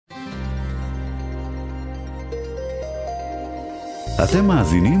אתם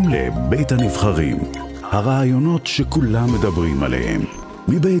מאזינים לבית הנבחרים, הרעיונות שכולם מדברים עליהם,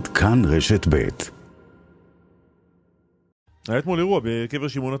 מבית כאן רשת בית. היה אתמול אירוע בקבר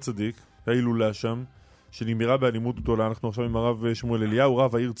שמעון הצדיק, ההילולה שם, שנגמרה באלימות גדולה. אנחנו עכשיו עם הרב שמואל אליהו,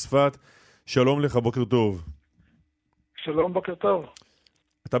 רב העיר צפת. שלום לך, בוקר טוב. שלום, בוקר טוב.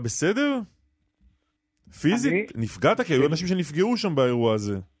 אתה בסדר? פיזית? נפגעת? כי היו אנשים שנפגעו שם באירוע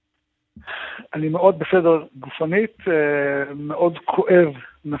הזה. אני מאוד בסדר גופנית, מאוד כואב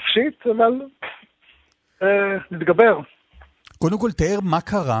נפשית, אבל נתגבר. קודם כל, תאר מה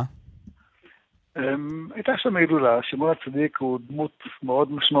קרה. הייתה שם הילולה. שמעון הצדיק הוא דמות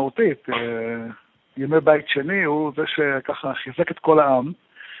מאוד משמעותית. ימי בית שני הוא זה שככה חיזק את כל העם.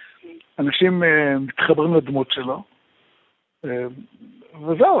 אנשים מתחברים לדמות שלו.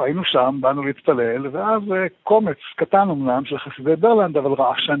 וזהו, היינו שם, באנו להתפלל, ואז קומץ קטן אמנם של חסידי ברלנד, אבל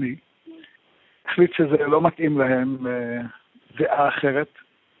רעשני. החליט שזה לא מתאים להם דעה אחרת,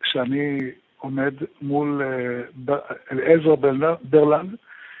 שאני עומד מול אליהו ברלנד,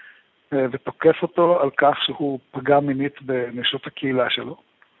 ותוקף אותו על כך שהוא פגע מינית בנשות הקהילה שלו.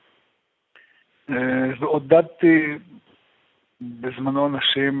 ועודדתי בזמנו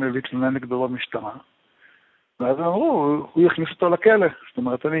נשים להתלונן נגדו במשטרה. ואז אמרו, הוא יכניס אותו לכלא, זאת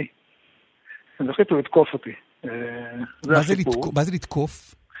אומרת אני. הם החליטו לתקוף אותי. מה זה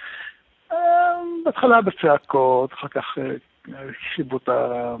לתקוף? בהתחלה בצעקות, אחר כך חיבו את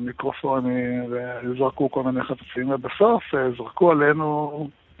המיקרופונים וזרקו כל מיני חפצים, ובסוף זרקו עלינו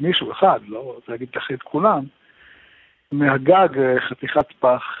מישהו אחד, לא רוצה להגיד תחי את כולם, מהגג חתיכת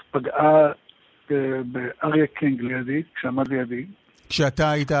פח, פגעה באריה קינג לידי, כשעמד לידי.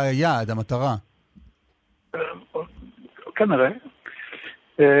 כשאתה היית היעד, המטרה. כנראה.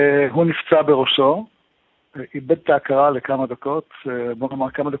 הוא נפצע בראשו, איבד את ההכרה לכמה דקות, בוא נאמר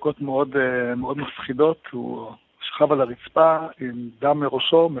כמה דקות מאוד, מאוד מפחידות, הוא שכב על הרצפה עם דם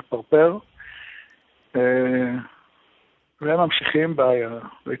מראשו, מפרפר, והם ממשיכים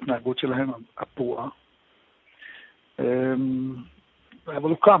בהתנהגות שלהם הפרועה. אבל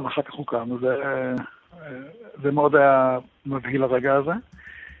הוא קם, אחר כך הוא קם, זה מאוד היה מבהיל הרגע הזה.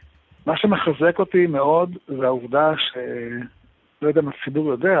 מה שמחזק אותי מאוד זה העובדה לא יודע מה הציבור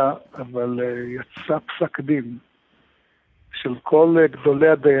יודע, אבל יצא פסק דין של כל גדולי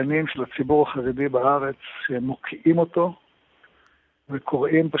הדיינים של הציבור החרדי בארץ, שהם מוקיעים אותו,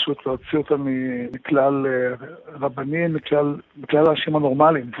 וקוראים פשוט להוציא אותם מכלל רבנים, מכלל האנשים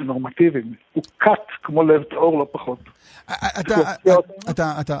הנורמליים, הנורמטיביים. הוא קט כמו לב טהור, לא פחות.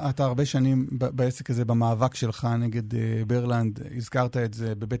 אתה הרבה שנים בעסק הזה, במאבק שלך נגד ברלנד, הזכרת את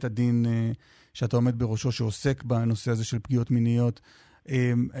זה בבית הדין שאתה עומד בראשו, שעוסק בנושא הזה של פגיעות מיניות.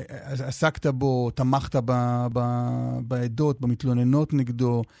 עסקת בו, תמכת בעדות, במתלוננות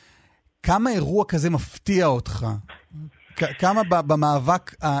נגדו. כמה אירוע כזה מפתיע אותך? כמה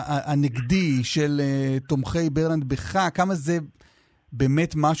במאבק הנגדי של תומכי ברלנד בך, כמה זה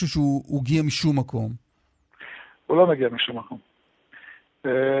באמת משהו שהוא הגיע משום מקום? הוא לא מגיע משום מקום.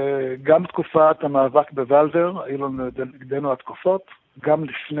 גם תקופת המאבק בוולדר, היו לנו נגדנו התקופות, גם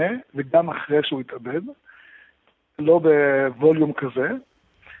לפני וגם אחרי שהוא התאבד, לא בווליום כזה,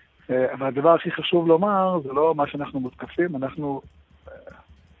 אבל הדבר הכי חשוב לומר, זה לא מה שאנחנו מותקפים, אנחנו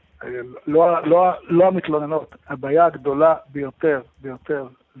לא המתלוננות. הבעיה הגדולה ביותר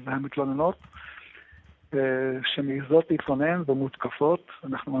זה המתלוננות שמעיזות להתלונן ומותקפות.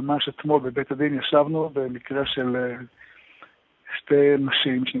 אנחנו ממש אתמול בבית הדין ישבנו במקרה של שתי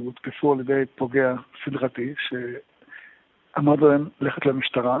נשים שהותקפו על ידי פוגע סדרתי, שעמדו להם ללכת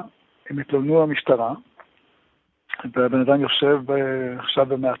למשטרה. הם התלוננו למשטרה, והבן אדם יושב עכשיו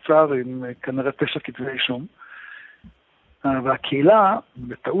במעצר עם כנראה 9 כתבי אישום. והקהילה,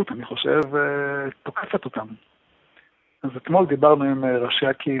 בטעות אני חושב, תוקפת אותם. אז אתמול דיברנו עם ראשי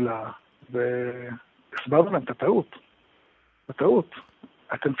הקהילה, והסברנו להם את הטעות. הטעות.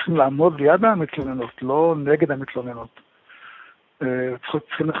 אתם צריכים לעמוד ליד המתלוננות, לא נגד המתלוננות.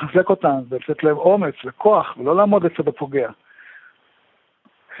 צריכים לחזק אותם, ולתת להם אומץ וכוח, ולא לעמוד אצל הפוגע.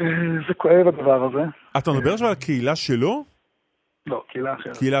 זה כואב הדבר הזה. אתה מדבר עכשיו על הקהילה שלו? לא, קהילה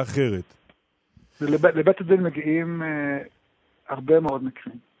אחרת. קהילה אחרת. לבית הדין מגיעים הרבה מאוד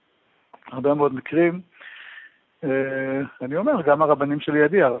מקרים. הרבה מאוד מקרים. אני אומר, גם הרבנים של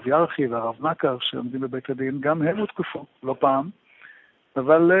ידי, הרב ירחי והרב נקר, שעומדים בבית הדין, גם הם הותקפו, לא פעם.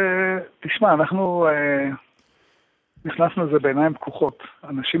 אבל תשמע, אנחנו נכנסנו לזה בעיניים פקוחות.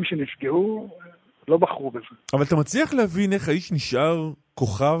 אנשים שנפגעו לא בחרו בזה. אבל אתה מצליח להבין איך האיש נשאר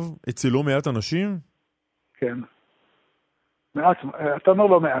כוכב אצל לא מעט אנשים? כן. אתה אומר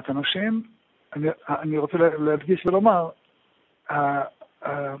לא מעט אנשים, אני רוצה להדגיש ולומר,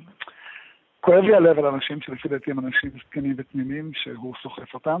 כל כואב לי הלב על אנשים שלפי דעתי הם אנשים זקנים ותמימים, שהוא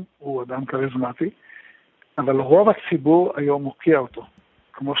סוחף אותם, הוא אדם כריזמטי, אבל רוב הציבור היום מוקיע אותו,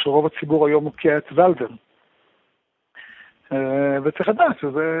 כמו שרוב הציבור היום מוקיע את ולדר. וצריך לדעת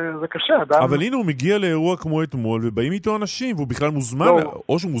שזה קשה. אבל הנה הוא מגיע לאירוע כמו אתמול, ובאים איתו אנשים, והוא בכלל מוזמן,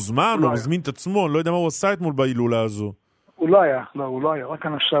 או שהוא מוזמן, או מזמין את עצמו, אני לא יודע מה הוא עשה אתמול בהילולה הזו. הוא לא היה, רק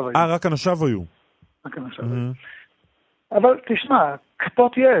אנשיו היו. רק אנשיו היו. רק אנשיו היו. אבל תשמע,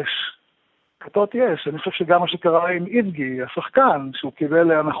 כתות יש. אני חושב שגם מה שקרה עם איזגי, השחקן, שהוא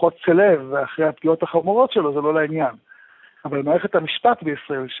קיבל הנחות צלב, ואחרי הפגיעות החמורות שלו, זה לא לעניין. אבל מערכת המשפט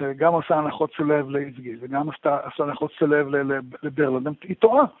בישראל, שגם עושה הנחות צלב לאיזגי, וגם עושה הנחות צלב לברלנד, היא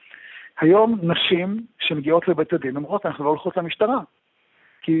טועה. היום נשים שמגיעות לבית הדין, אומרות, אנחנו לא הולכות למשטרה.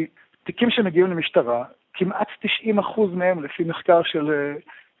 כי תיקים שמגיעים למשטרה, כמעט 90% מהם, לפי מחקר של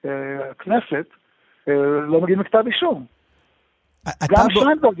הכנסת, לא מגיעים לכתב אישום.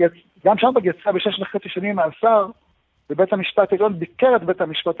 גם שיינברג יצא ב6.5 שנים מאסר, בבית המשפט העליון ביקר את בית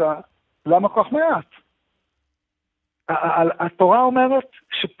המשפט, למה כל כך מעט? התורה אומרת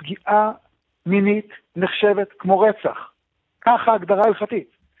שפגיעה מינית נחשבת כמו רצח. ככה הגדרה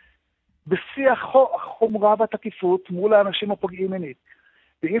הלכתית. בשיא החומרה והתקיפות מול האנשים הפוגעים מינית.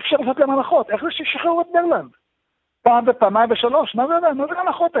 ואי אפשר לעשות להם הנחות. איך זה ששחררו את ברלנד? פעם ופעמיים ושלוש. מה זה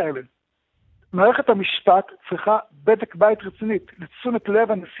ההנחות האלה? מערכת המשפט צריכה בדק בית רצינית, לתשומת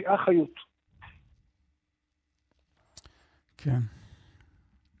לב הנשיאה חיות. כן.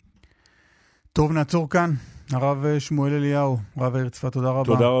 טוב, נעצור כאן. הרב שמואל אליהו, רב העיר צפת, תודה רבה.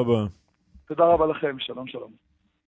 תודה רבה. תודה רבה לכם, שלום שלום.